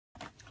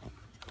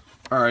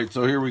All right,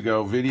 so here we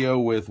go, video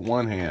with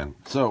one hand.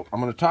 So I'm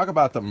going to talk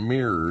about the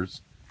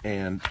mirrors,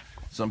 and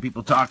some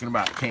people talking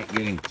about can't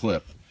getting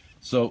clipped.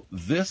 So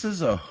this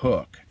is a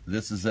hook.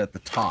 This is at the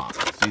top.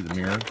 See the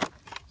mirror?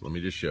 So let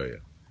me just show you.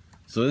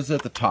 So this is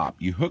at the top.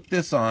 You hook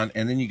this on,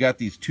 and then you got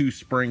these two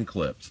spring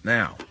clips.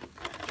 Now,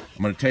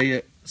 I'm going to tell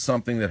you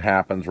something that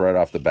happens right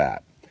off the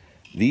bat.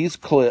 These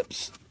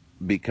clips,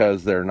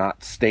 because they're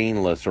not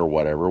stainless or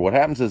whatever, what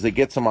happens is they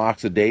get some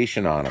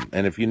oxidation on them.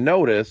 And if you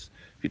notice,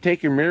 if you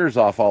take your mirrors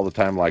off all the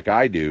time like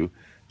I do,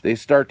 they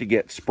start to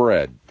get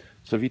spread.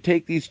 So if you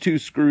take these two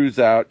screws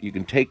out, you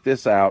can take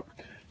this out,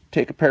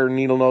 take a pair of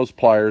needle nose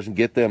pliers and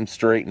get them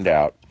straightened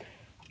out.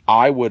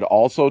 I would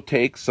also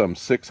take some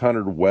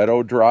 600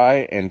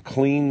 Wet-O-Dry and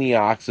clean the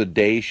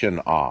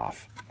oxidation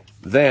off.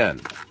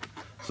 Then,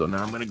 so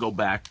now I'm going to go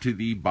back to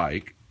the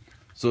bike.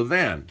 So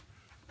then,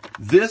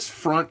 this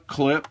front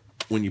clip,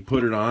 when you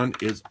put it on,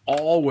 is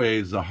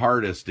always the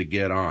hardest to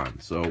get on.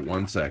 So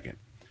one second.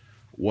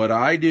 What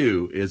I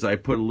do is I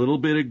put a little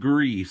bit of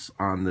grease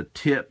on the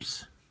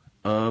tips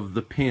of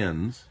the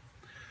pins,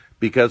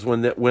 because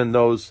when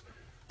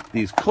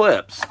these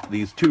clips,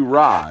 these two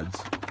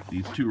rods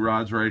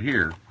right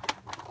here,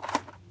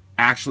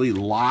 actually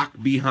lock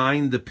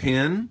behind the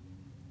pin,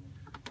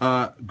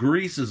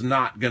 grease is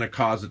not going to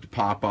cause it to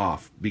pop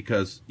off,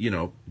 because, you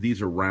know,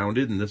 these are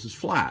rounded and this is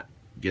flat.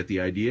 Get the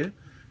idea?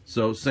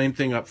 So same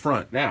thing up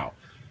front. Now,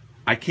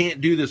 I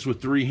can't do this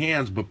with three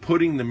hands, but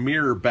putting the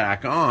mirror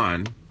back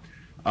on,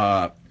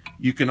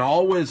 you can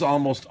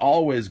almost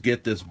always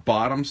get this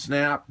bottom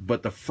snap,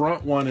 but the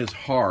front one is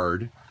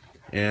hard,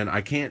 and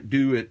I can't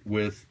do it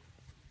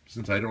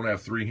since I don't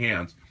have three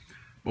hands.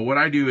 But what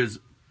I do is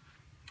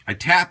I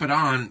tap it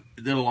on.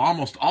 It'll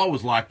almost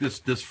always lock this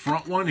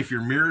front one. If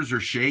your mirrors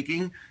are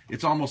shaking,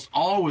 it's almost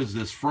always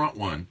this front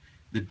one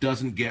that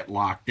doesn't get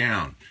locked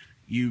down.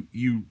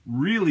 You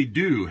really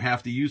do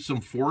have to use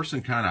some force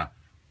and kind of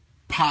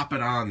pop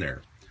it on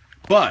there.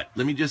 But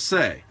let me just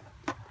say,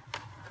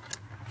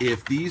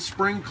 if these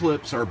spring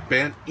clips are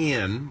bent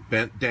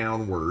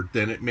downward,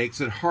 then it makes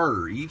it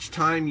harder. Each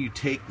time you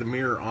take the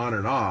mirror on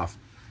and off,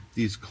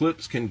 these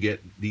pins can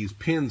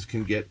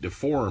get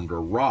deformed,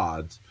 or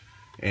rods.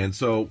 And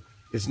so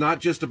it's not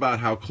just about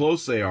how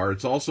close they are,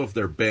 it's also if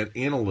they're bent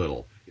in a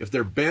little. If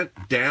they're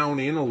bent down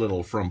in a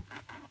little from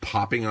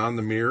popping on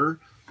the mirror,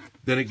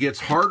 then it gets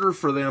harder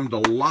for them to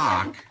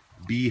lock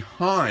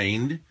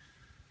behind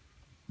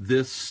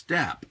this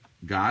step.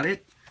 Got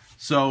it?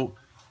 So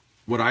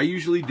what I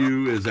usually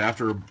do is,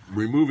 after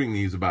removing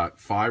these about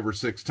 5 or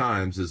 6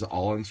 times, is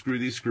I'll unscrew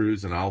these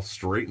screws and I'll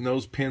straighten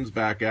those pins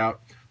back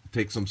out,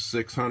 take some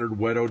 600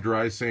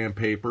 Wet-O-Dry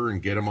sandpaper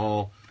and get them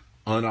all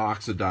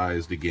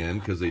unoxidized again,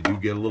 because they do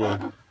get a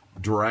little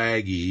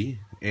draggy,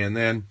 and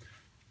then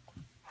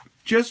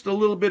just a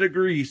little bit of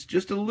grease,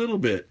 just a little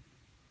bit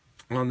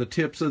on the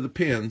tips of the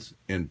pins,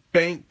 and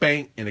bang,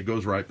 bang, and it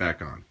goes right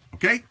back on.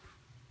 Okay?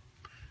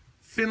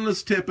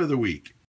 Finless tip of the week.